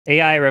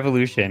AI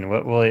revolution,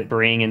 what will it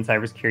bring in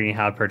cybersecurity and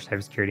how to approach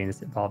cybersecurity in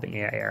this evolving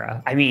AI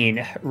era? I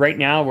mean, right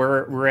now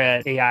we're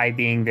at AI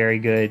being very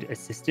good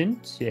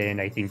assistant,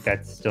 and I think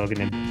that's still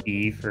going to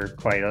be for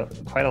quite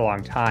a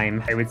long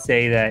time. I would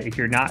say that if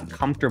you're not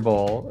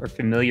comfortable or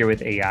familiar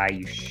with AI,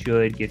 you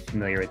should get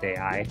familiar with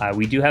AI.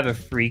 We do have a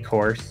free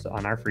course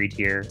on our free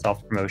tier,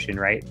 self-promotion,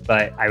 right?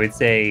 But I would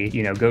say,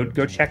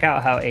 go check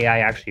out how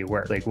AI actually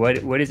works. Like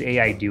what is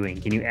AI doing?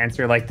 Can you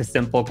answer like the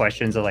simple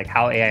questions of like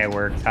how AI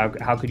works?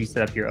 How could you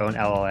set up your own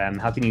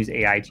LLM? How can you use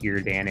AI to your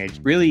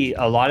advantage? Really,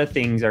 a lot of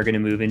things are going to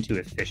move into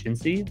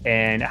efficiency,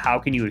 and how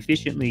can you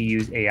efficiently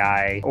use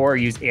AI or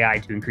use AI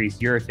to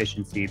increase your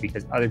efficiency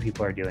because other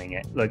people are doing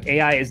it? Look,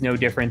 AI is no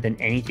different than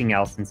anything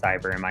else in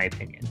cyber, in my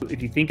opinion.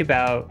 If you think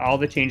about all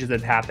the changes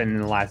that have happened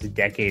in the last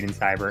decade in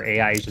cyber,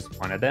 AI is just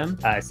one of them.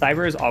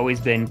 Cyber has always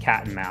been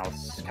cat and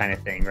mouse kind of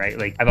thing, right?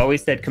 Like I've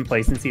always said,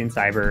 complacency in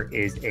cyber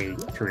is a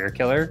career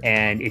killer.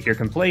 And if you're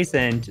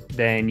complacent,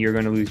 then you're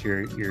going to lose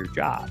your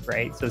job,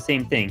 right? So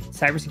same thing.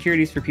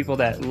 Cybersecurity is for people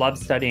that love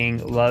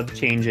studying, love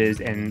changes,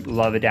 and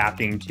love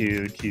adapting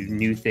to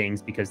new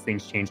things because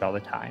things change all the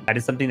time. That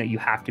is something that you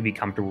have to be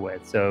comfortable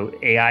with. So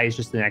AI is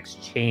just the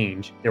next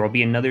change. There will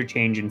be another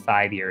change in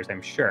 5 years,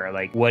 I'm sure.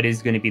 Like what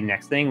is going to be the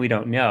next thing? We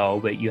don't know,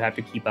 but you have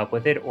to keep up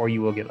with it or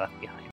you will get left behind.